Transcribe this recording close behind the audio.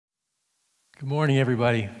Good morning,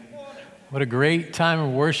 everybody. What a great time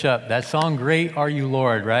of worship. That song, Great Are You,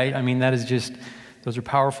 Lord, right? I mean, that is just, those are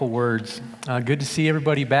powerful words. Good to see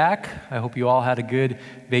everybody back. I hope you all had a good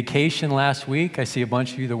vacation last week. I see a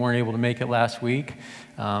bunch of you that weren't able to make it last week.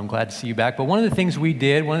 I'm glad to see you back. But one of the things we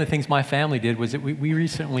did, one of the things my family did, was that we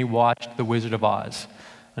recently watched The Wizard of Oz.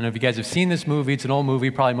 I don't know if you guys have seen this movie. It's an old movie.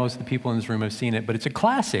 Probably most of the people in this room have seen it, but it's a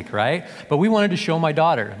classic, right? But we wanted to show my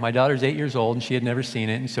daughter. My daughter's 8 years old, and she had never seen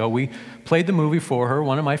it, and so we played the movie for her,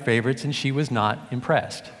 one of my favorites, and she was not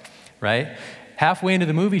impressed, right? Halfway into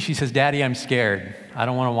the movie, she says, "Daddy, I'm scared. I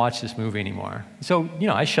don't want to watch this movie anymore." So,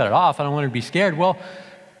 I shut it off. I don't want her to be scared. Well,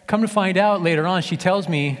 come to find out later on, she tells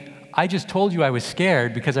me, "I just told you I was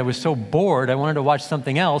scared because I was so bored, I wanted to watch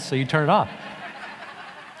something else, so you turn it off."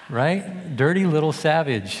 Right? Dirty little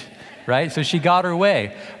savage, right? So she got her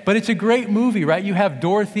way. But it's a great movie, right? You have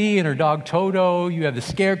Dorothy and her dog Toto, you have the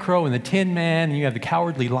Scarecrow and the Tin Man, and you have the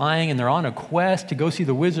Cowardly Lion, and they're on a quest to go see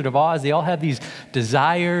the Wizard of Oz. They all have these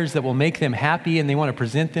desires that will make them happy, and they want to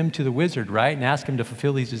present them to the wizard, right? And ask him to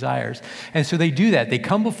fulfill these desires. And so they do that. They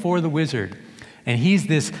come before the wizard, and he's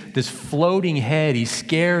this floating head. He's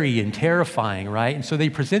scary and terrifying, right? And so they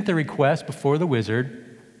present their request before the wizard,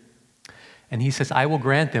 and he says, "I will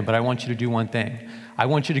grant them, but I want you to do one thing. I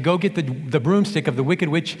want you to go get the broomstick of the wicked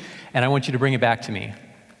witch, and I want you to bring it back to me."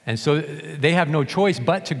 And so they have no choice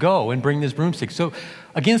but to go and bring this broomstick. So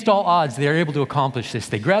against all odds, they're able to accomplish this.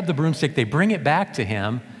 They grab the broomstick, they bring it back to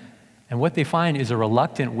him, and what they find is a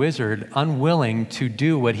reluctant wizard unwilling to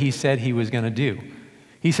do what he said he was going to do.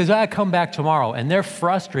 He says, "I'll come back tomorrow." And they're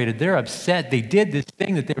frustrated, they're upset. They did this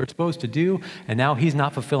thing that they were supposed to do, and now he's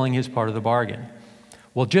not fulfilling his part of the bargain.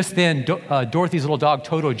 Well, just then, Dorothy's little dog,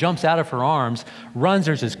 Toto, jumps out of her arms, runs.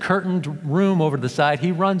 There's this curtained room over to the side.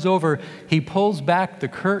 He runs over. He pulls back the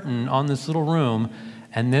curtain on this little room,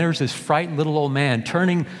 and there's this frightened little old man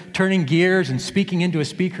turning gears and speaking into a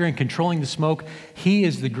speaker and controlling the smoke. He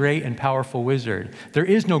is the great and powerful wizard. There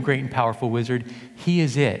is no great and powerful wizard. He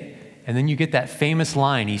is it. And then you get that famous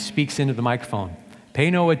line. He speaks into the microphone.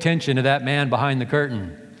 "Pay no attention to that man behind the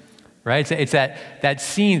curtain." Right? It's that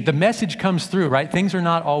scene. The message comes through, right? Things are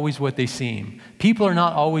not always what they seem. People are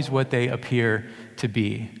not always what they appear to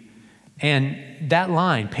be. And that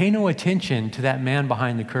line, "pay no attention to that man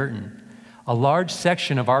behind the curtain," a large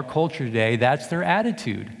section of our culture today, that's their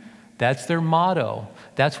attitude. That's their motto.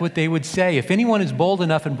 That's what they would say. If anyone is bold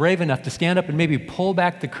enough and brave enough to stand up and maybe pull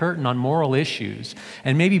back the curtain on moral issues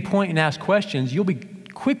and maybe point and ask questions, you'll be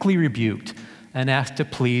quickly rebuked and asked to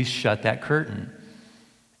please shut that curtain.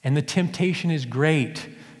 And the temptation is great,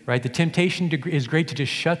 right? The temptation is great to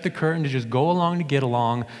just shut the curtain, to just go along to get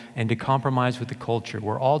along, and to compromise with the culture.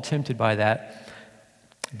 We're all tempted by that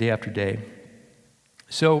day after day.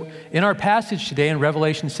 So in our passage today in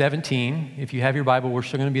Revelation 17, if you have your Bible, we're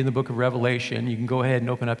still going to be in the book of Revelation. You can go ahead and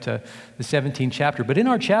open up to the 17th chapter. But in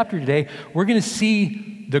our chapter today, we're going to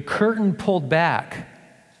see the curtain pulled back,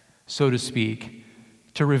 so to speak,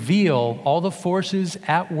 to reveal all the forces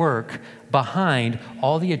at work behind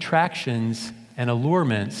all the attractions and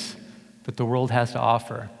allurements that the world has to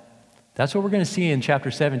offer. That's what we're going to see in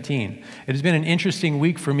chapter 17. It has been an interesting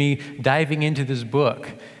week for me diving into this book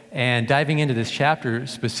and diving into this chapter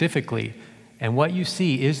specifically. And what you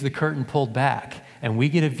see is the curtain pulled back, and we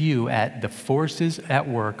get a view at the forces at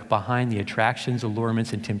work behind the attractions,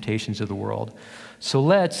 allurements, and temptations of the world. So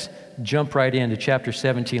let's jump right into chapter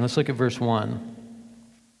 17. Let's look at verse 1.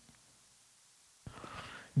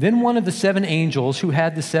 "Then one of the 7 angels who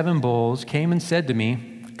had the 7 bowls came and said to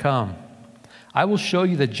me, 'Come, I will show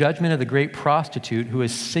you the judgment of the great prostitute who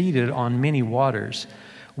is seated on many waters,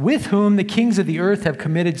 with whom the kings of the earth have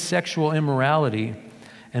committed sexual immorality,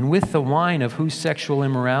 and with the wine of whose sexual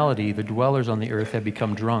immorality the dwellers on the earth have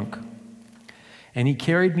become drunk.' And he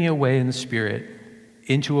carried me away in the spirit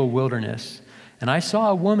into a wilderness, and I saw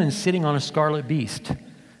a woman sitting on a scarlet beast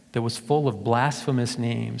that was full of blasphemous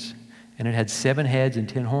names, and it had 7 heads and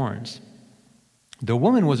 10 horns. The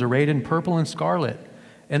woman was arrayed in purple and scarlet,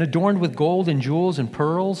 and adorned with gold and jewels and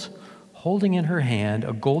pearls, holding in her hand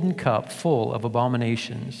a golden cup full of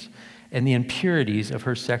abominations and the impurities of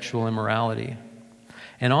her sexual immorality.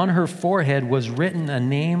 And on her forehead was written a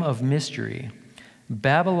name of mystery,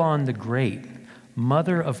 Babylon the Great,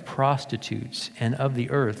 mother of prostitutes and of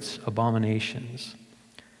the earth's abominations.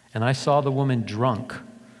 And I saw the woman drunk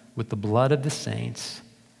with the blood of the saints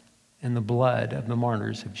and the blood of the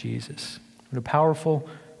martyrs of Jesus." What a powerful,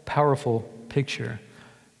 powerful picture.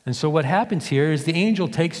 And so what happens here is the angel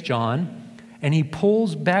takes John and he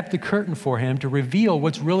pulls back the curtain for him to reveal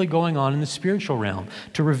what's really going on in the spiritual realm,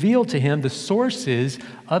 to reveal to him the sources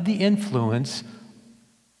of the influence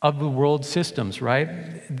of the world systems,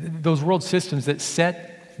 right? Those world systems that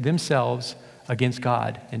set themselves against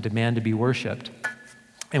God and demand to be worshiped.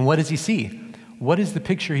 And what does he see? What is the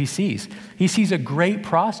picture he sees? He sees a great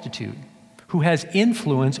prostitute who has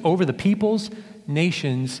influence over the peoples,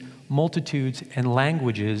 nations, multitudes, and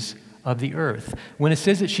languages of the earth. When it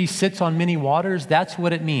says that she sits on many waters, that's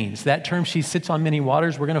what it means. That term, she sits on many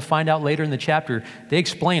waters, we're going to find out later in the chapter. They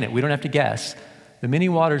explain it. We don't have to guess. The many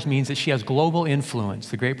waters means that she has global influence,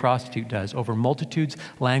 the great prostitute does, over multitudes,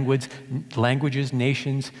 languages,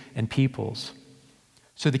 nations, and peoples.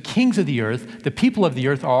 So the kings of the earth, the people of the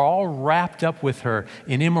earth, are all wrapped up with her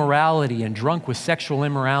in immorality and drunk with sexual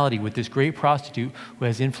immorality with this great prostitute who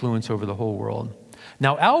has influence over the whole world.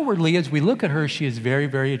 Now, outwardly, as we look at her, she is very,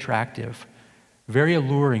 very attractive, very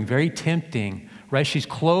alluring, very tempting, right? She's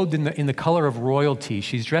clothed in the color of royalty.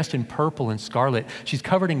 She's dressed in purple and scarlet. She's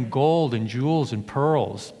covered in gold and jewels and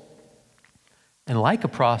pearls. And like a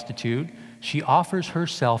prostitute, she offers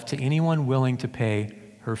herself to anyone willing to pay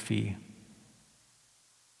her fee.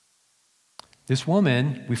 This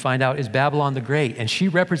woman, we find out, is Babylon the Great, and she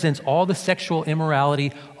represents all the sexual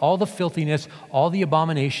immorality, all the filthiness, all the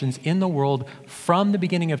abominations in the world from the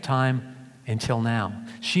beginning of time until now.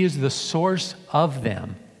 She is the source of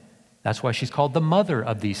them. That's why she's called the mother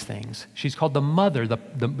of these things. She's called the mother,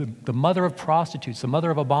 the mother of prostitutes, the mother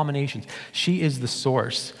of abominations. She is the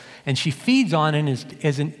source. And she feeds on and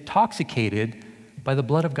is intoxicated by the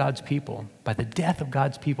blood of God's people, by the death of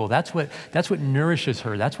God's people. That's what nourishes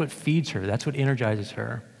her. That's what feeds her. That's what energizes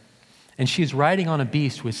her. And she's riding on a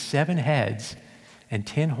beast with 7 heads and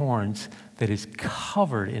 10 horns that is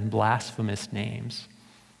covered in blasphemous names.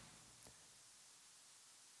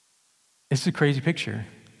 It's a crazy picture.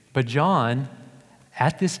 But John,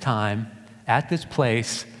 at this time, at this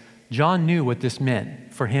place, John knew what this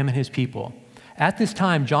meant for him and his people. At this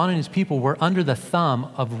time, John and his people were under the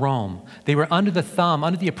thumb of Rome. They were under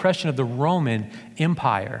the oppression of the Roman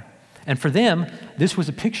Empire. And for them, this was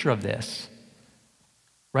a picture of this,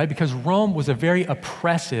 right? Because Rome was a very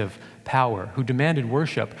oppressive power who demanded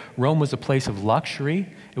worship. Rome was a place of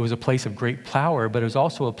luxury. It was a place of great power, but it was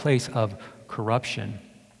also a place of corruption.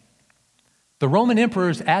 The Roman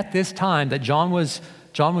emperors at this time that John was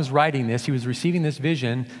writing this, he was receiving this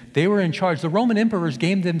vision, they were in charge. The Roman emperors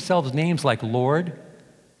gave themselves names like Lord,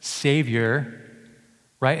 Savior,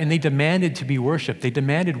 right? And they demanded to be worshiped. They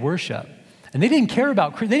demanded worship. And they didn't care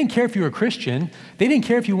if you were a Christian. They didn't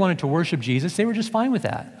care if you wanted to worship Jesus. They were just fine with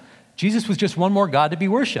that. Jesus was just one more God to be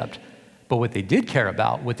worshiped. But what they did care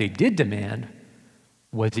about, what they did demand,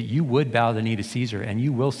 was that you would bow the knee to Caesar and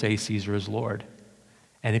you will say Caesar is Lord.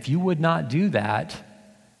 And if you would not do that,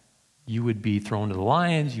 you would be thrown to the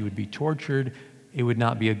lions, you would be tortured. It would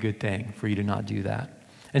not be a good thing for you to not do that.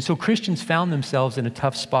 And so Christians found themselves in a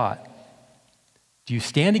tough spot. Do you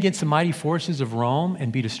stand against the mighty forces of Rome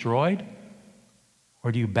and be destroyed?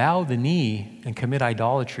 Or do you bow the knee and commit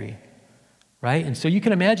idolatry? Right? And so you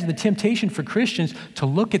can imagine the temptation for Christians to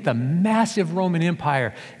look at the massive Roman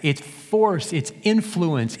Empire, its force, its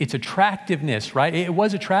influence, its attractiveness, right? It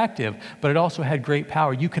was attractive, but it also had great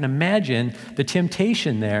power. You can imagine the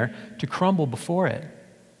temptation there to crumble before it.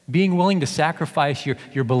 Being willing to sacrifice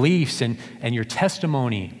your beliefs and your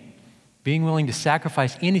testimony, being willing to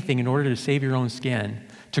sacrifice anything in order to save your own skin,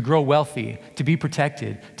 to grow wealthy, to be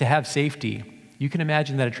protected, to have safety. You can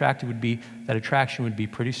imagine that attraction would be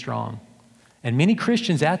pretty strong. And many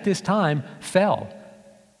Christians at this time fell.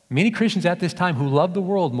 Many Christians at this time who loved the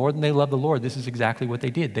world more than they loved the Lord, this is exactly what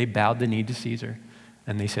they did. They bowed the knee to Caesar,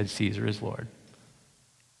 and they said, Caesar is Lord.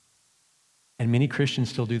 And many Christians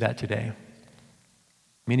still do that today.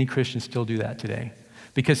 Many Christians still do that today.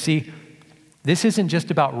 Because see, this isn't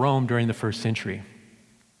just about Rome during the first century.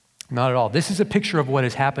 Not at all. This is a picture of what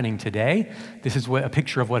is happening today. This is a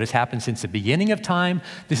picture of what has happened since the beginning of time.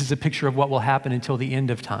 This is a picture of what will happen until the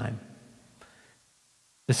end of time.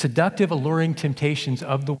 The seductive, alluring temptations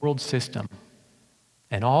of the world system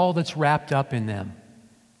and all that's wrapped up in them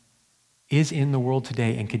is in the world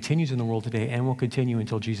today and continues in the world today and will continue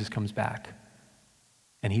until Jesus comes back.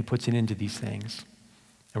 And he puts an end to these things.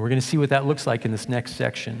 And we're going to see what that looks like in this next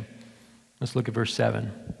section. Let's look at verse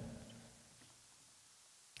 7.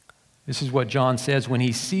 This is what John says when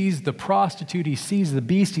he sees the prostitute, he sees the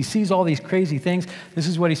beast, he sees all these crazy things. This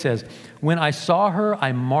is what he says. When I saw her,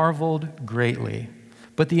 I marveled greatly.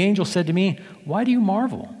 But the angel said to me, why do you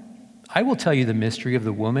marvel? I will tell you the mystery of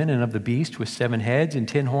the woman and of the beast with 7 heads and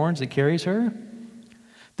 10 horns that carries her.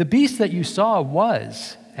 The beast that you saw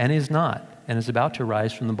was and is not, and is about to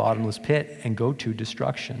rise from the bottomless pit and go to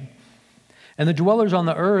destruction. And the dwellers on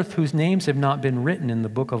the earth whose names have not been written in the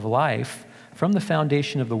book of life from the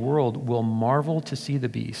foundation of the world will marvel to see the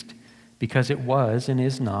beast, because it was and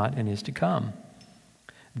is not and is to come.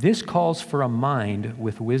 This calls for a mind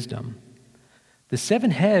with wisdom. The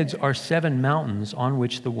 7 heads are 7 mountains on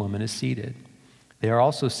which the woman is seated. They are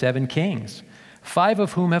also 7 kings, 5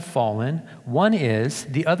 of whom have fallen. One is,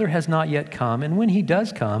 the other has not yet come, and when he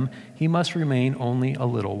does come, he must remain only a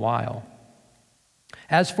little while.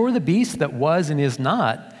 As for the beast that was and is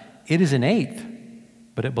not, it is an 8th,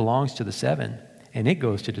 but it belongs to the 7, and it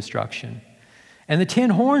goes to destruction. And the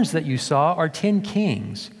 10 horns that you saw are 10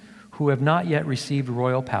 kings who have not yet received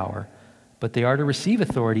royal power, but they are to receive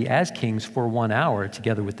authority as kings for 1 hour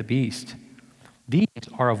together with the beast. These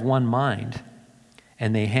are of one mind,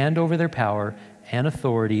 and they hand over their power and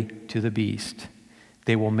authority to the beast.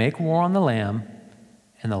 They will make war on the Lamb,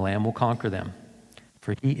 and the Lamb will conquer them.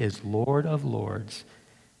 For he is Lord of lords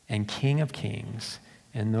and King of kings,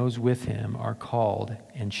 and those with him are called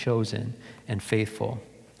and chosen and faithful.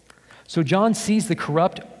 So John sees the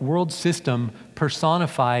corrupt world system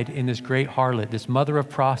personified in this great harlot, this mother of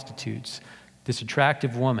prostitutes, this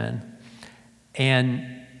attractive woman,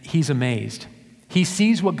 and he's amazed. He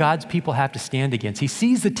sees what God's people have to stand against. He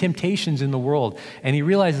sees the temptations in the world, and he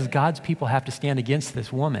realizes God's people have to stand against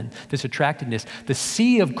this woman, this attractiveness. The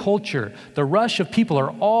sea of culture, the rush of people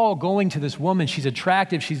are all going to this woman. She's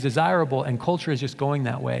attractive, she's desirable, and culture is just going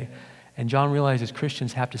that way. And John realizes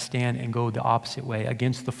Christians have to stand and go the opposite way,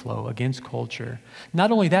 against the flow, against culture.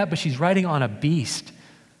 Not only that, but she's riding on a beast.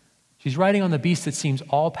 She's riding on the beast that seems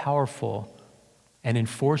all-powerful and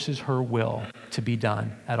enforces her will to be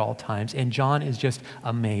done at all times. And John is just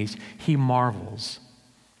amazed. He marvels.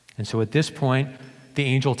 And so at this point, the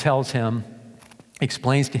angel tells him,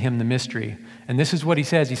 explains to him the mystery. And this is what he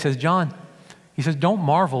says. He says, John, he says, don't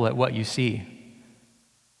marvel at what you see.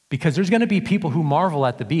 Because there's going to be people who marvel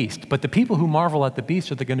at the beast. But the people who marvel at the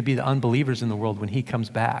beast are going to be the unbelievers in the world when he comes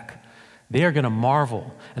back. They are going to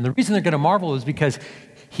marvel. And the reason they're going to marvel is because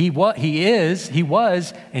he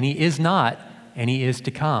was, and he is not, and he is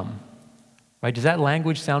to come. Right? Does that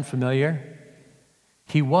language sound familiar?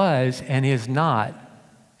 He was and is not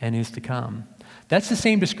and is to come. That's the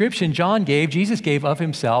same description Jesus gave of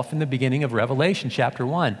himself in the beginning of Revelation chapter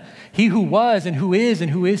 1. He who was and who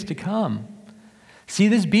is to come. See,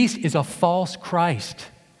 this beast is a false Christ.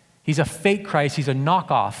 He's a fake Christ. He's a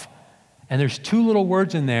knockoff. And there's 2 little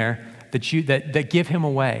words in there that give him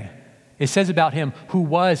away. It says about him, who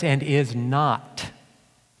was and is not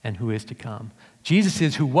and who is to come. Jesus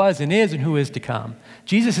is who was and who is to come.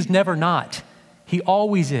 Jesus is never not. He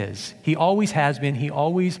always is. He always has been. He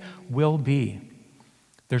always will be.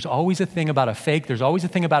 There's always a thing about a fake. There's always a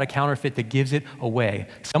thing about a counterfeit that gives it away.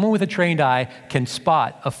 Someone with a trained eye can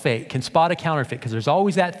spot a fake, can spot a counterfeit, because there's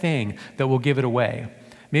always that thing that will give it away.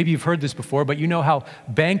 Maybe you've heard this before, but you know how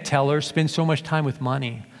bank tellers spend so much time with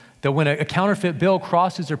money that when a counterfeit bill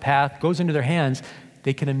crosses their path, goes into their hands,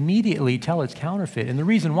 they can immediately tell it's counterfeit. And the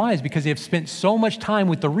reason why is because they've spent so much time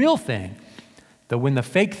with the real thing that when the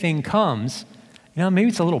fake thing comes, maybe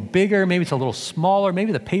it's a little bigger, maybe it's a little smaller,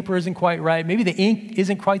 maybe the paper isn't quite right, maybe the ink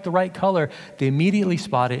isn't quite the right color, they immediately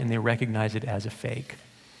spot it and they recognize it as a fake.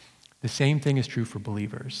 The same thing is true for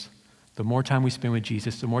believers. The more time we spend with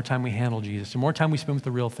Jesus, the more time we handle Jesus, the more time we spend with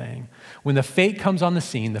the real thing. When the fake comes on the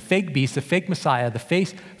scene, the fake beast, the fake Messiah, the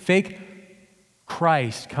fake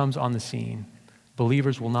Christ comes on the scene,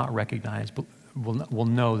 believers will not recognize, will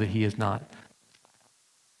know that he is not.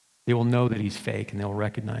 They will know that he's fake, and they'll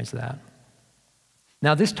recognize that.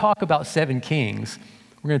 Now, this talk about 7 kings,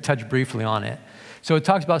 we're going to touch briefly on it. So it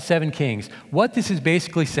talks about 7 kings. What this is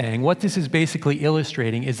basically saying, what this is basically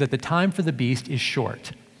illustrating is that the time for the beast is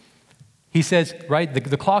short. He says, right,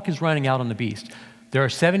 the clock is running out on the beast. There are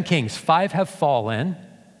 7 kings. 5 have fallen,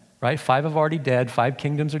 right? 5 have already dead. 5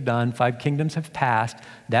 kingdoms are done. 5 kingdoms have passed.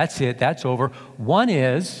 That's it. That's over. One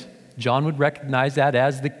is, John would recognize that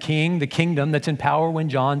as the king, the kingdom that's in power when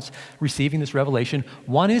John's receiving this revelation.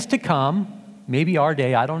 One is to come, maybe our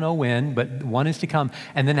day, I don't know when, but one is to come.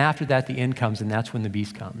 And then after that, the end comes, and that's when the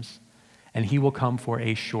beast comes. And he will come for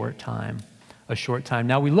a short time. A short time.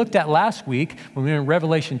 Now, we looked at last week, when we were in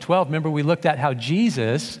Revelation 12, remember we looked at how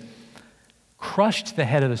Jesus crushed the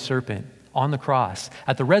head of the serpent on the cross.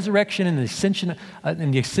 At the resurrection and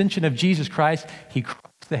the ascension of Jesus Christ, he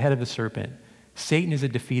crushed the head of the serpent. Satan is a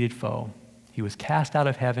defeated foe. He was cast out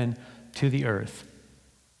of heaven to the earth,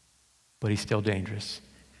 but he's still dangerous.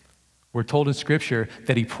 We're told in Scripture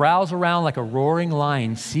that he prowls around like a roaring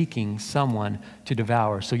lion seeking someone to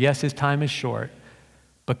devour. So yes, his time is short,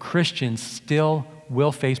 but Christians still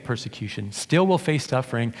will face persecution, still will face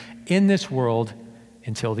suffering in this world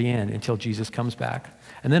until the end, until Jesus comes back.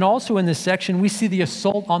 And then also in this section, we see the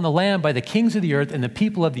assault on the Lamb by the kings of the earth and the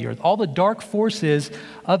people of the earth. All the dark forces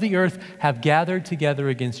of the earth have gathered together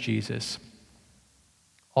against Jesus.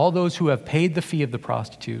 All those who have paid the fee of the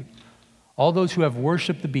prostitute, all those who have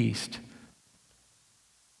worshiped the beast,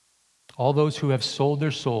 all those who have sold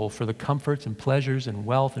their soul for the comforts and pleasures and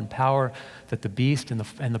wealth and power that the beast and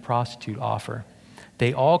the prostitute offer.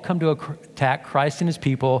 They all come to attack Christ and his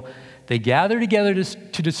people. They gather together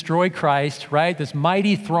to destroy Christ, right? This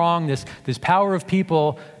mighty throng, this power of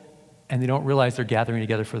people, and they don't realize they're gathering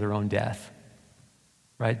together for their own death,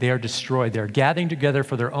 right? They are destroyed. They're gathering together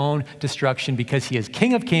for their own destruction because he is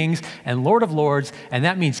King of kings and Lord of lords, and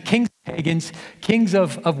that means kings of pagans, kings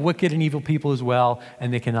of wicked and evil people as well,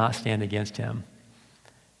 and they cannot stand against him.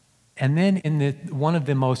 And then in one of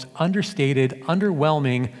the most understated,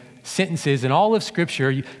 underwhelming sentences in all of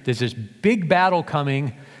Scripture, there's this big battle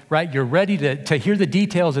coming, right? You're ready to hear the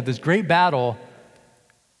details of this great battle.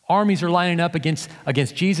 Armies are lining up against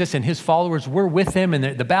Jesus and his followers. We're with him,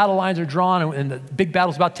 and the battle lines are drawn, and the big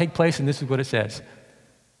battle's about to take place, and this is what it says.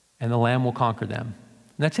 And the Lamb will conquer them.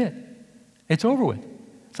 And that's it. It's over with.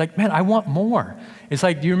 It's like, man, I want more. It's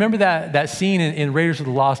like, do you remember that scene in Raiders of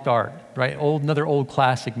the Lost Ark, right? Another old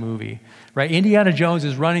classic movie, right? Indiana Jones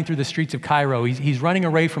is running through the streets of Cairo. He's running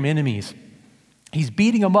away from enemies. He's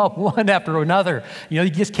beating them up one after another. You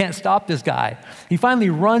just can't stop this guy. He finally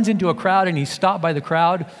runs into a crowd, and he's stopped by the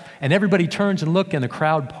crowd, and everybody turns and looks, and the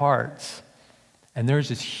crowd parts. And there's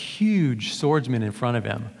this huge swordsman in front of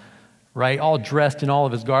him, right? All dressed in all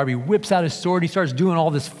of his garb. He whips out his sword. He starts doing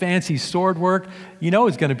all this fancy sword work.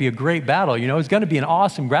 It's going to be a great battle. It's going to be an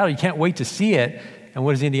awesome battle. You can't wait to see it. And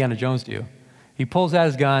what does Indiana Jones do? He pulls out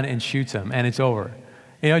his gun and shoots him, and it's over.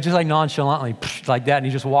 Just like nonchalantly, like that, and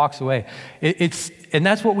he just walks away. And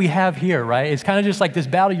that's what we have here, right? It's kind of just like this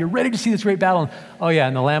battle. You're ready to see this great battle, and oh yeah,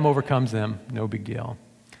 and the Lamb overcomes them. No big deal.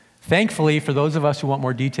 Thankfully, for those of us who want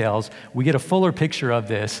more details, we get a fuller picture of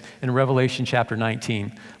this in Revelation chapter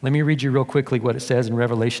 19. Let me read you real quickly what it says in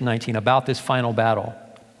Revelation 19 about this final battle.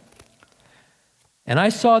 And I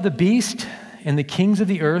saw the beast and the kings of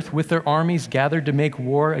the earth with their armies gathered to make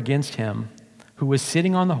war against him, who was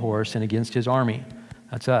sitting on the horse, and against his army.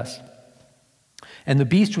 That's us. And the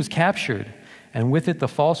beast was captured, and with it the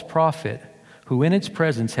false prophet, who in its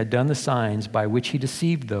presence had done the signs by which he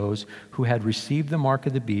deceived those who had received the mark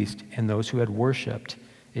of the beast and those who had worshipped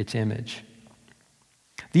its image.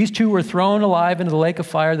 These two were thrown alive into the lake of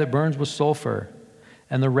fire that burns with sulfur,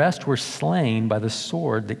 and the rest were slain by the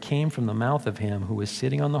sword that came from the mouth of him who was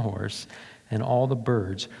sitting on the horse, and all the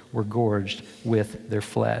birds were gorged with their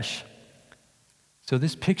flesh. So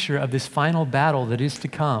this picture of this final battle that is to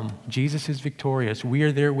come, Jesus is victorious. We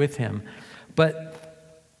are there with him. But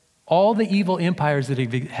all the evil empires that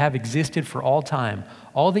have existed for all time,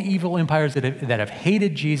 all the evil empires that have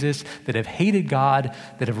hated Jesus, that have hated God,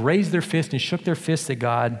 that have raised their fist and shook their fists at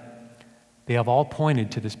God, they have all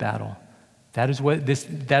pointed to this battle. That is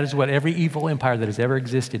what every evil empire that has ever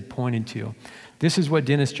existed pointed to. This is what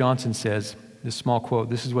Dennis Johnson says, this small quote.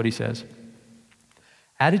 This is what he says.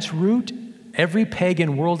 At its root, every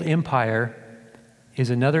pagan world empire is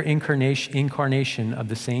another incarnation of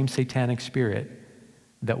the same satanic spirit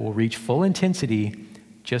that will reach full intensity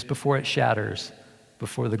just before it shatters,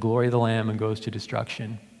 before the glory of the Lamb and goes to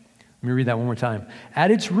destruction. Let me read that one more time.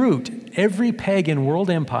 At its root, every pagan world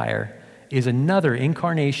empire is another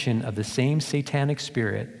incarnation of the same satanic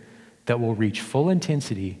spirit that will reach full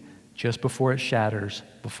intensity just before it shatters,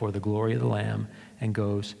 before the glory of the Lamb and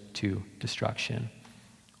goes to destruction.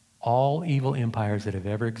 All evil empires that have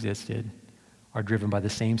ever existed are driven by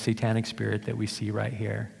the same satanic spirit that we see right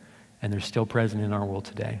here, and they're still present in our world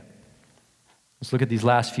today. Let's look at these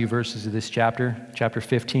last few verses of this chapter, chapter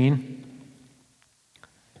 15.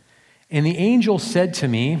 And the angel said to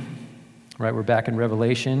me, right, we're back in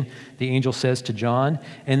Revelation. The angel says to John,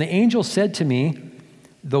 and the angel said to me,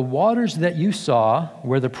 the waters that you saw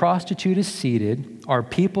where the prostitute is seated are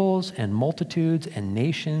peoples and multitudes and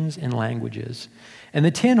nations and languages. And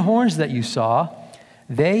the 10 horns that you saw,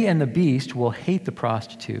 they and the beast will hate the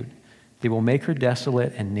prostitute. They will make her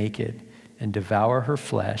desolate and naked and devour her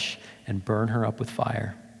flesh and burn her up with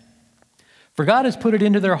fire. For God has put it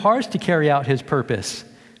into their hearts to carry out his purpose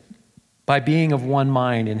by being of one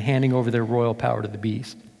mind and handing over their royal power to the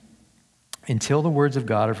beast until the words of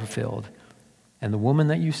God are fulfilled. And the woman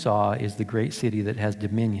that you saw is the great city that has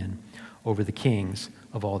dominion over the kings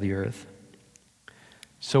of all the earth.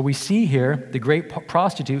 So we see here the great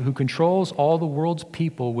prostitute who controls all the world's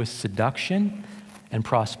people with seduction and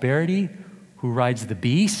prosperity, who rides the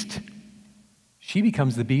beast. She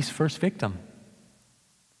becomes the beast's first victim.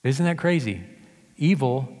 Isn't that crazy?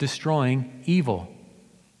 evil destroying evil.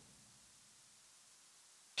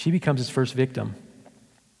 She becomes his first victim.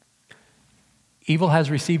 Evil has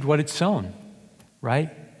received what it's sown, right?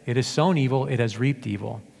 It has sown evil, it has reaped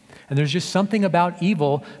evil. And there's just something about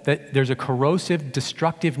evil that there's a corrosive,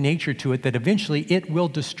 destructive nature to it that eventually it will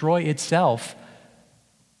destroy itself.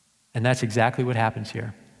 And that's exactly what happens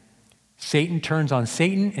here. Satan turns on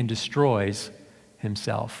Satan and destroys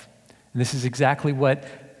himself. And this is exactly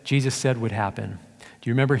what Jesus said would happen. Do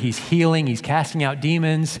you remember he's healing, he's casting out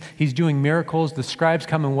demons, he's doing miracles. The scribes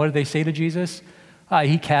come and what do they say to Jesus?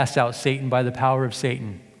 He casts out Satan by the power of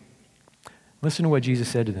Satan. Listen to what Jesus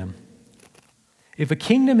said to them. If a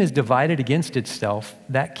kingdom is divided against itself,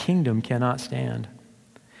 that kingdom cannot stand.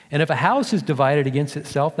 And if a house is divided against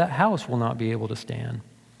itself, that house will not be able to stand.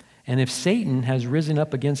 And if Satan has risen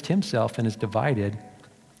up against himself and is divided,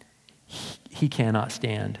 he cannot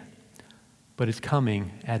stand. But it's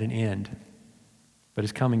coming at an end. But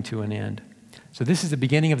it's coming to an end. So this is the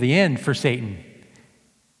beginning of the end for Satan.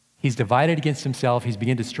 He's divided against himself. He's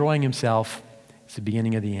begun destroying himself. It's the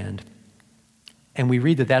beginning of the end. And we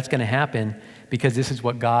read that that's going to happen because this is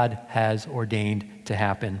what God has ordained to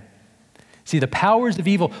happen. See, the powers of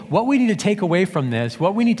evil, what we need to take away from this,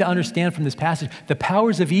 what we need to understand from this passage, the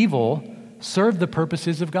powers of evil serve the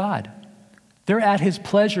purposes of God. They're at his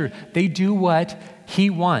pleasure. They do what he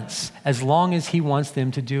wants as long as he wants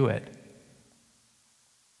them to do it.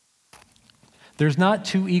 There's not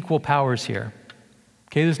two equal powers here.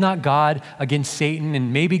 Okay, there's not God against Satan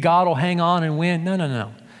and maybe God will hang on and win.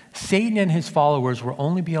 No. Satan and his followers will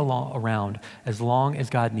only be around as long as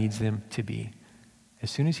God needs them to be.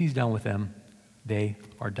 As soon as he's done with them, they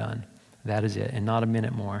are done. That is it, and not a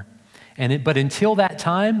minute more. But until that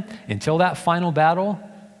time, until that final battle,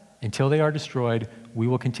 until they are destroyed, we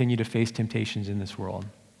will continue to face temptations in this world.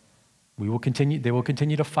 They will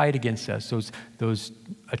continue to fight against us. Those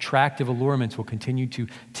attractive allurements will continue to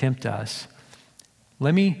tempt us.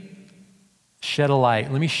 Let me shed a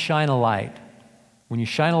light. Let me shine a light. When you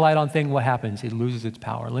shine a light on things, what happens? It loses its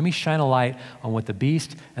power. Let me shine a light on what the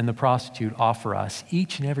beast and the prostitute offer us.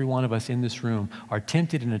 Each and every one of us in this room are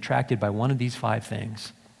tempted and attracted by one of these 5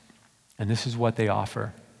 things. And this is what they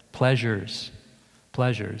offer. Pleasures,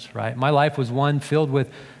 right? My life was one filled with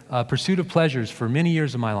pursuit of pleasures for many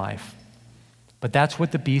years of my life. But that's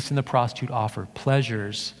what the beast and the prostitute offer,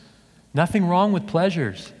 pleasures. Nothing wrong with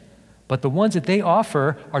pleasures. But the ones that they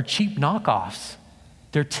offer are cheap knockoffs.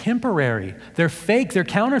 They're temporary. They're fake. They're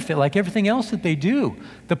counterfeit like everything else that they do.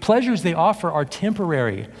 The pleasures they offer are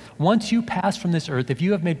temporary. Once you pass from this earth, if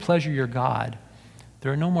you have made pleasure your God,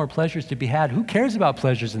 there are no more pleasures to be had. Who cares about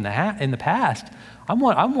pleasures in the past? I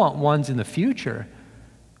want ones in the future,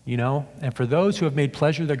 you know? And for those who have made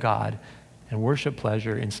pleasure their God and worship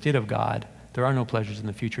pleasure instead of God, there are no pleasures in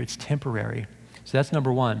the future. It's temporary. So that's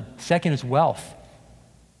number one. Second is wealth.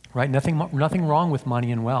 Right? Nothing wrong with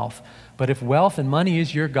money and wealth. But if wealth and money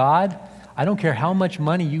is your God, I don't care how much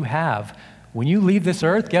money you have. When you leave this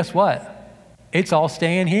earth, guess what? It's all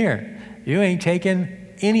staying here. You ain't taking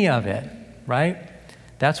any of it, right?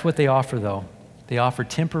 That's what they offer, though. They offer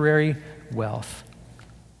temporary wealth.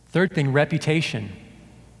 Third thing, reputation,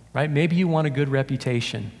 right? Maybe you want a good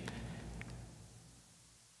reputation.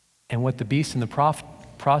 And what the beast and the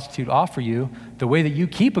prostitute offer you, the way that you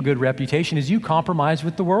keep a good reputation is you compromise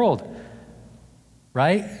with the world,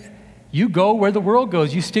 right? You go where the world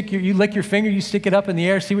goes. You lick your finger, you stick it up in the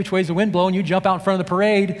air, see which way's the wind blowing, you jump out in front of the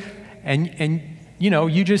parade, and you know,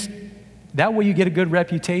 that way you get a good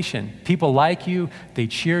reputation. People like you, they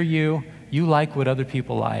cheer you, you like what other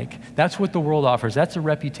people like. That's what the world offers. That's a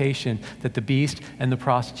reputation that the beast and the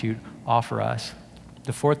prostitute offer us.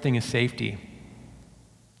 The fourth thing is safety.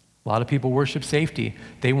 A lot of people worship safety.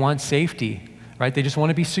 They want safety, right? They just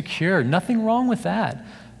want to be secure. Nothing wrong with that.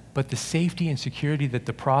 But the safety and security that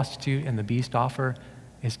the prostitute and the beast offer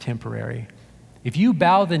is temporary. If you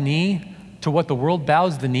bow the knee to what the world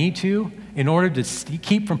bows the knee to in order to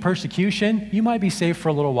keep from persecution, you might be safe for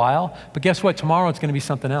a little while. But guess what? Tomorrow it's going to be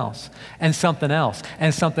something else and something else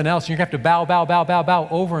and something else. And you're going to have to bow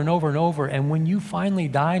over and over and over. And when you finally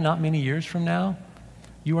die, not many years from now,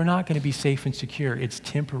 you are not going to be safe and secure. It's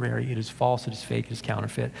temporary. It is false. It is fake. It is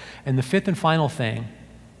counterfeit. And the fifth and final thing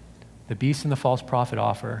the beast and the false prophet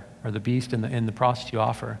offer, or the beast and the prostitute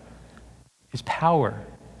offer, is power.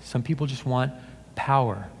 Some people just want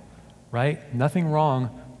power, right? Nothing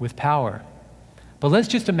wrong with power. But let's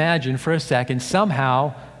just imagine for a second,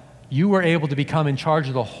 somehow you were able to become in charge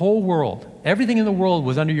of the whole world. Everything in the world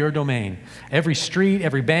was under your domain. Every street,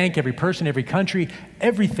 every bank, every person, every country,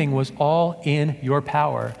 everything was all in your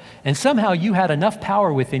power. And somehow you had enough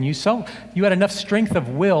power within you, so you had enough strength of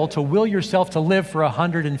will to will yourself to live for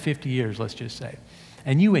 150 years, let's just say.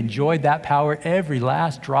 And you enjoyed that power, every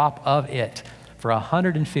last drop of it, for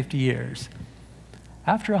 150 years.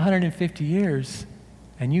 After 150 years,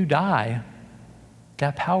 and you die,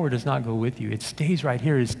 that power does not go with you. It stays right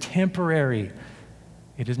here. It is temporary.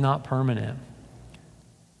 It is not permanent.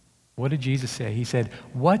 What did Jesus say? He said,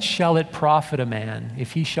 "What shall it profit a man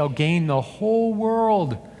if he shall gain the whole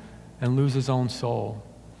world and lose his own soul?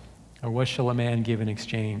 Or what shall a man give in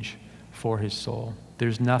exchange for his soul?"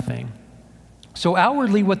 There's nothing. So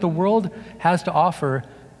outwardly, what the world has to offer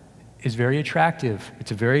is very attractive. It's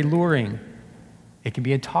very luring. It can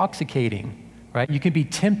be intoxicating, right? You can be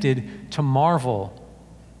tempted to marvel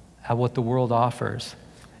at what the world offers.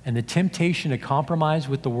 And the temptation to compromise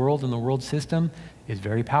with the world and the world system is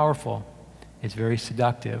very powerful. It's very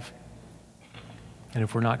seductive. And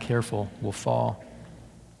if we're not careful, we'll fall.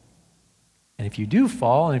 And if you do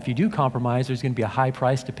fall, and if you do compromise, there's going to be a high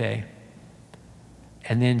price to pay.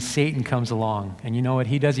 And then Satan comes along, and you know what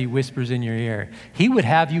he does? He whispers in your ear. He would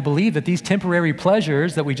have you believe that these temporary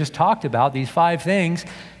pleasures that we just talked about, these 5 things,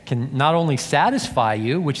 can not only satisfy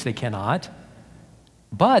you, which they cannot,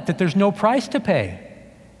 but that there's no price to pay.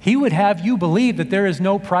 He would have you believe that there is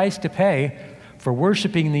no price to pay for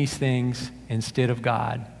worshiping these things instead of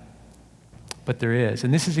God. But there is.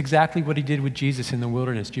 And this is exactly what he did with Jesus in the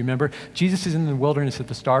wilderness. Do you remember? Jesus is in the wilderness at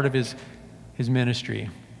the start of his ministry.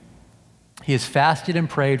 He has fasted and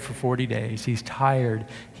prayed for 40 days. He's tired.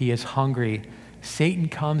 He is hungry. Satan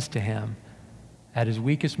comes to him at his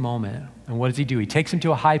weakest moment. And what does he do? He takes him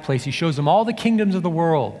to a high place. He shows him all the kingdoms of the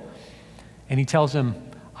world. And he tells him,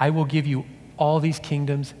 "I will give you all these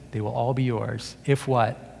kingdoms. They will all be yours." If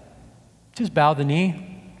what? Just bow the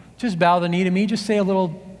knee. Just bow the knee to me. Just say a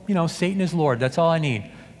little, Satan is Lord. That's all I need.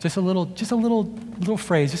 Just a little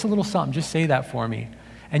phrase, just a little something. Just say that for me.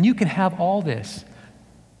 And you can have all this.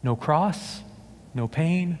 No cross, no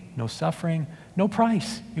pain, no suffering, no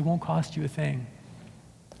price. It won't cost you a thing.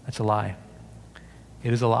 That's a lie.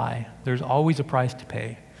 It is a lie. There's always a price to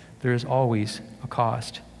pay. There is always a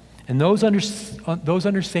cost. And those under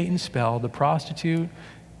Satan's spell, the prostitute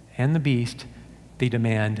and the beast, they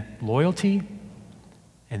demand loyalty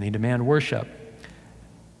and they demand worship.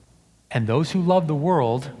 And those who love the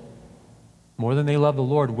world more than they love the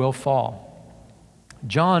Lord will fall.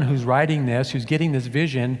 John, who's writing this, who's getting this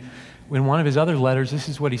vision, in one of his other letters, this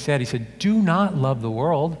is what he said. He said, "Do not love the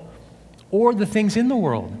world or the things in the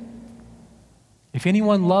world. If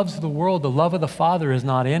anyone loves the world, the love of the Father is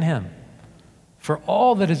not in him. For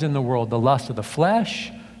all that is in the world, the lust of the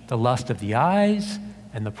flesh, the lust of the eyes,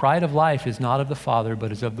 and the pride of life is not of the Father,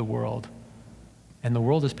 but is of the world. And the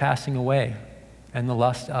world is passing away, and the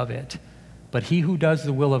lust of it. But he who does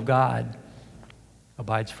the will of God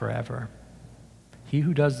abides forever." He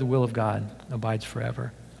who does the will of God abides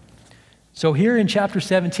forever. So here in chapter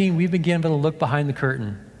 17, we've been given a look behind the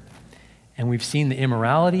curtain. And we've seen the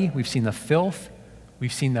immorality, we've seen the filth,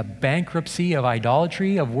 we've seen the bankruptcy of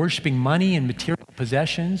idolatry, of worshiping money and material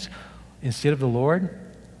possessions instead of the Lord.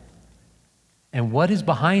 And what is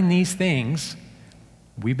behind these things,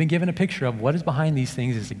 we've been given a picture of what is behind these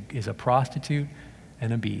things is a prostitute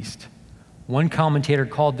and a beast. One commentator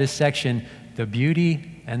called this section the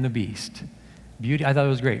beauty and the beast. Beauty, I thought it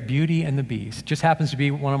was great. Beauty and the Beast. Just happens to be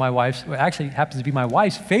happens to be my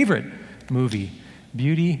wife's favorite movie,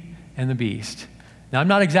 Beauty and the Beast. Now, I'm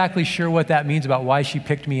not exactly sure what that means about why she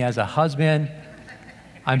picked me as a husband.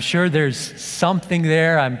 I'm sure there's something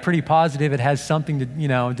there. I'm pretty positive it has something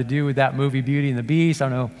to do with that movie, Beauty and the Beast. I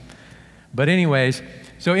don't know. But anyways,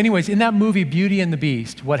 in that movie, Beauty and the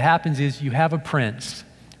Beast, what happens is you have a prince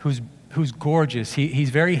who's gorgeous. He's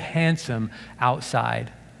very handsome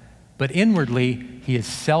outside. But inwardly, he is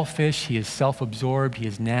selfish, he is self-absorbed, he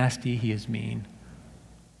is nasty, he is mean.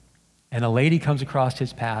 And a lady comes across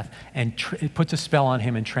his path and puts a spell on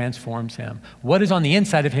him and transforms him. What is on the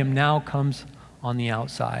inside of him now comes on the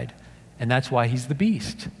outside. And that's why he's the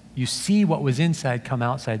beast. You see what was inside come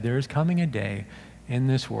outside. There is coming a day in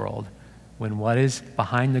this world when what is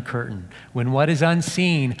behind the curtain, when what is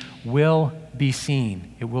unseen will be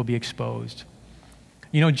seen. It will be exposed.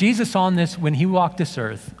 Jesus when he walked this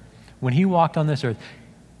earth, when he walked on this earth,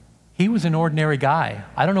 he was an ordinary guy.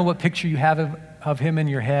 I don't know what picture you have of him in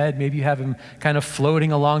your head. Maybe you have him kind of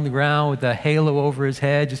floating along the ground with a halo over his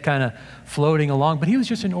head, just kind of floating along. But he was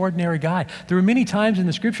just an ordinary guy. There were many times in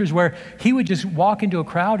the scriptures where he would just walk into a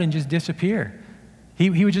crowd and just disappear.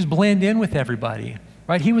 He would just blend in with everybody.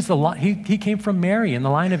 right? He came from Mary in the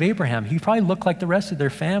line of Abraham. He probably looked like the rest of their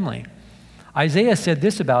family. Isaiah said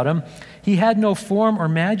this about him: he had no form or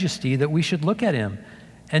majesty that we should look at him,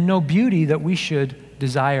 and no beauty that we should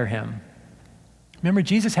desire him. Remember,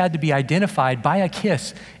 Jesus had to be identified by a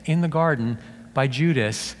kiss in the garden by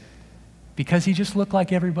Judas because he just looked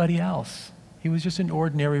like everybody else. He was just an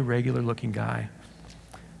ordinary, regular-looking guy.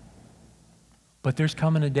 But there's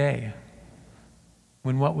coming a day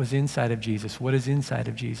when what was inside of Jesus, what is inside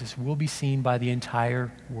of Jesus, will be seen by the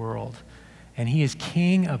entire world. And he is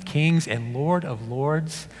King of kings and Lord of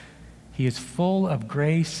lords. He is full of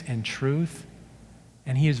grace and truth,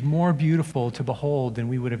 and he is more beautiful to behold than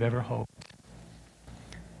we would have ever hoped.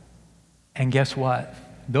 And guess what?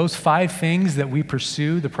 Those 5 things that we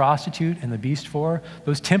pursue the prostitute and the beast for,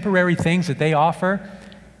 those temporary things that they offer,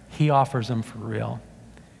 he offers them for real.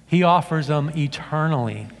 He offers them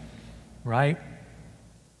eternally, right?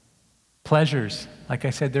 Pleasures. Like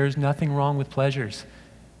I said, there's nothing wrong with pleasures.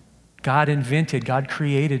 God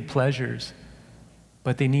created pleasures,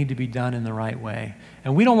 but they need to be done in the right way.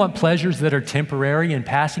 And we don't want pleasures that are temporary and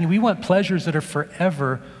passing. We want pleasures that are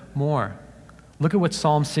forevermore. Look at what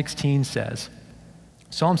Psalm 16 says.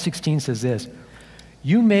 Psalm 16 says this: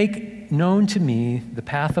 "You make known to me the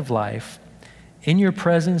path of life. In your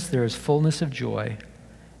presence there is fullness of joy.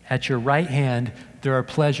 At your right hand there are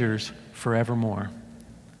pleasures forevermore."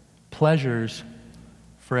 Pleasures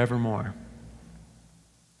forevermore.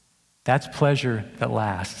 That's pleasure that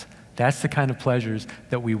lasts. That's the kind of pleasures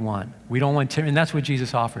that we want. We don't want and that's what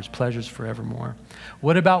Jesus offers, pleasures forevermore.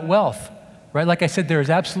 What about wealth? Right? Like I said, there is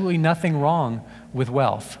absolutely nothing wrong with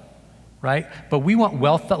wealth, right? But we want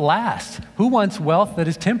wealth that lasts. Who wants wealth that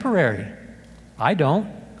is temporary? I don't.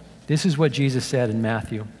 This is what Jesus said in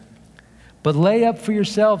Matthew. "But lay up for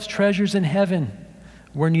yourselves treasures in heaven,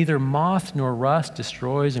 where neither moth nor rust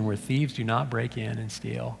destroys and where thieves do not break in and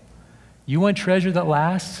steal." You want treasure that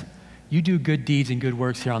lasts? You do good deeds and good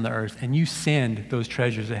works here on the earth, and you send those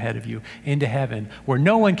treasures ahead of you into heaven, where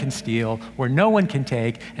no one can steal, where no one can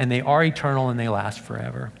take, and they are eternal and they last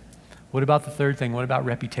forever. What about the third thing? What about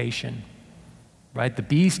reputation? Right? The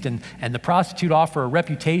beast and the prostitute offer a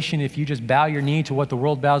reputation if you just bow your knee to what the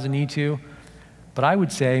world bows a knee to. But I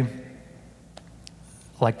would say,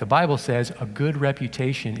 like the Bible says, a good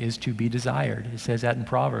reputation is to be desired. It says that in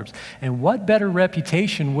Proverbs. And what better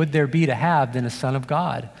reputation would there be to have than a son of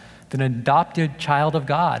God, than an adopted child of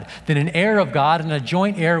God, than an heir of God and a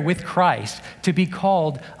joint heir with Christ, to be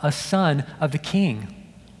called a son of the King?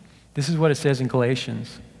 This is what it says in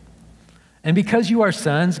Galatians. "And because you are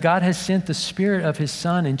sons, God has sent the Spirit of his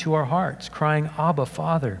Son into our hearts, crying, 'Abba,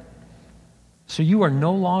 Father.' So you are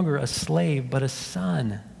no longer a slave, but a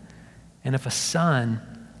son. And if a son,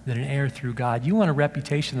 then an heir through God." You want a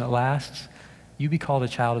reputation that lasts? You be called a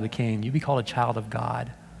child of the King. You be called a child of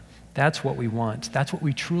God. That's what we want. That's what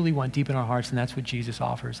we truly want deep in our hearts, and that's what Jesus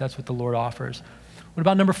offers. That's what the Lord offers. What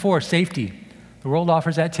about number 4, safety? The world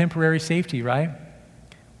offers that temporary safety, right?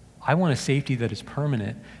 I want a safety that is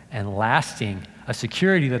permanent and lasting, a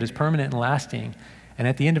security that is permanent and lasting. And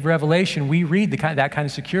at the end of Revelation, we read that kind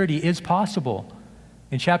of security is possible.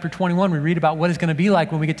 In chapter 21, we read about what it's going to be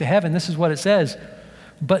like when we get to heaven. This is what it says: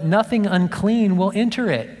 "But nothing unclean will enter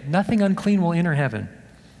it." Nothing unclean will enter heaven.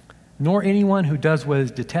 "Nor anyone who does what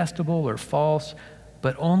is detestable or false,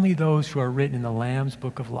 but only those who are written in the Lamb's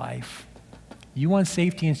book of life." You want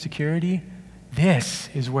safety and security? This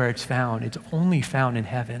is where it's found. It's only found in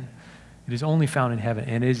heaven. It is only found in heaven,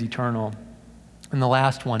 and it is eternal. And the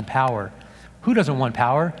last one, power. Who doesn't want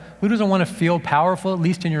power? Who doesn't want to feel powerful, at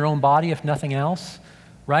least in your own body, if nothing else?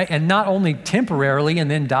 Right? And not only temporarily and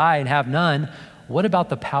then die and have none. What about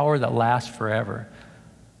the power that lasts forever?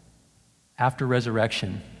 After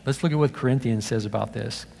resurrection. Let's look at what Corinthians says about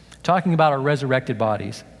this. Talking about our resurrected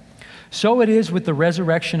bodies. "So it is with the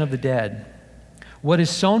resurrection of the dead. What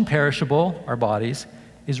is sown perishable, our bodies,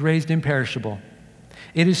 is raised imperishable.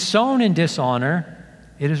 It is sown in dishonor,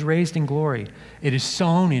 it is raised in glory. It is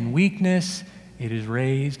sown in weakness, it is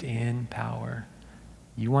raised in power."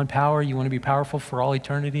 You want power? You want to be powerful for all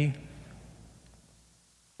eternity?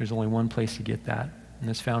 There's only one place to get that, and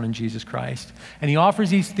it's found in Jesus Christ. And he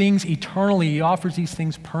offers these things eternally. He offers these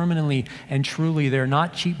things permanently and truly. They're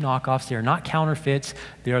not cheap knockoffs. They're not counterfeits.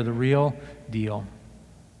 They are the real deal.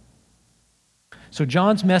 So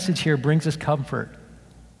John's message here brings us comfort,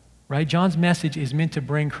 right? John's message is meant to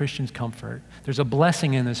bring Christians comfort. There's a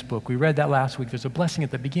blessing in this book. We read that last week. There's a blessing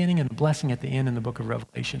at the beginning and a blessing at the end in the book of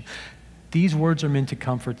Revelation. These words are meant to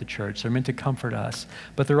comfort the church. They're meant to comfort us,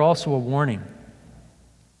 but they're also a warning.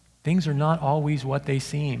 Things are not always what they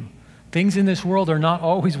seem. Things in this world are not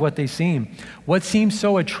always what they seem. What seems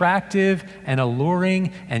so attractive and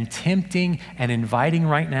alluring and tempting and inviting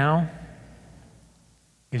right now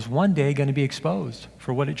is one day going to be exposed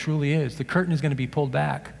for what it truly is. The curtain is going to be pulled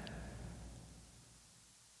back.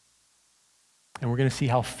 And we're going to see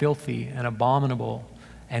how filthy and abominable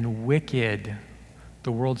and wicked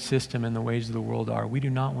the world system and the ways of the world are. We do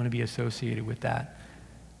not want to be associated with that.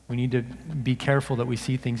 We need to be careful that we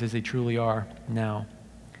see things as they truly are now.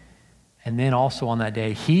 And then also on that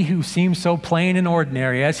day, he who seemed so plain and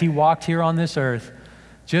ordinary as he walked here on this earth,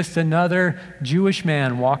 just another Jewish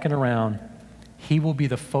man walking around, he will be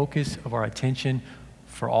the focus of our attention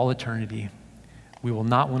for all eternity. We will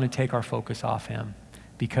not want to take our focus off him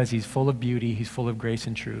because he's full of beauty, he's full of grace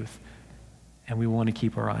and truth, and we want to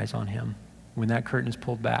keep our eyes on him when that curtain is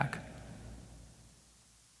pulled back.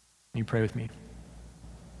 You pray with me.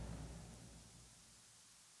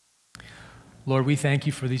 Lord, we thank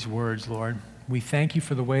you for these words, Lord. We thank you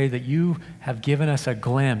for the way that you have given us a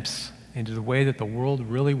glimpse into the way that the world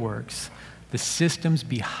really works, the systems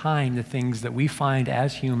behind the things that we find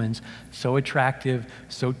as humans so attractive,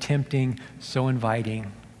 so tempting, so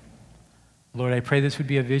inviting. Lord, I pray this would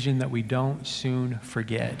be a vision that we don't soon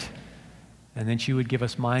forget, and that you would give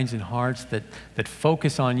us minds and hearts that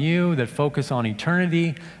focus on you, that focus on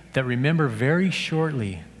eternity, that remember very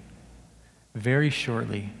shortly,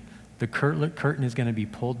 the curtain is going to be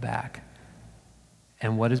pulled back,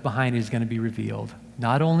 and what is behind it is going to be revealed,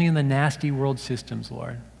 not only in the nasty world systems,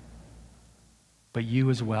 Lord, but you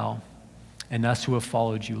as well, and us who have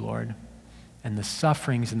followed you, Lord, and the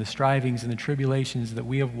sufferings and the strivings and the tribulations that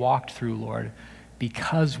we have walked through, Lord,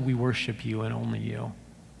 because we worship you and only you.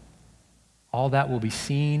 All that will be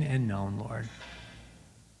seen and known, Lord.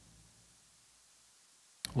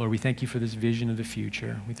 Lord, we thank you for this vision of the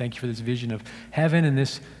future. We thank you for this vision of heaven and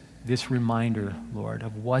this reminder, Lord,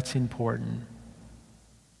 of what's important.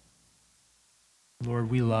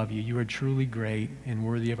 Lord, we love you. You are truly great and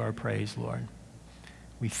worthy of our praise, Lord.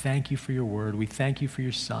 We thank you for your word. We thank you for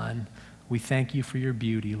your Son. We thank you for your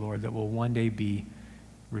beauty, Lord, that will one day be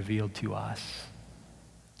revealed to us.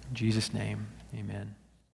 In Jesus' name, amen.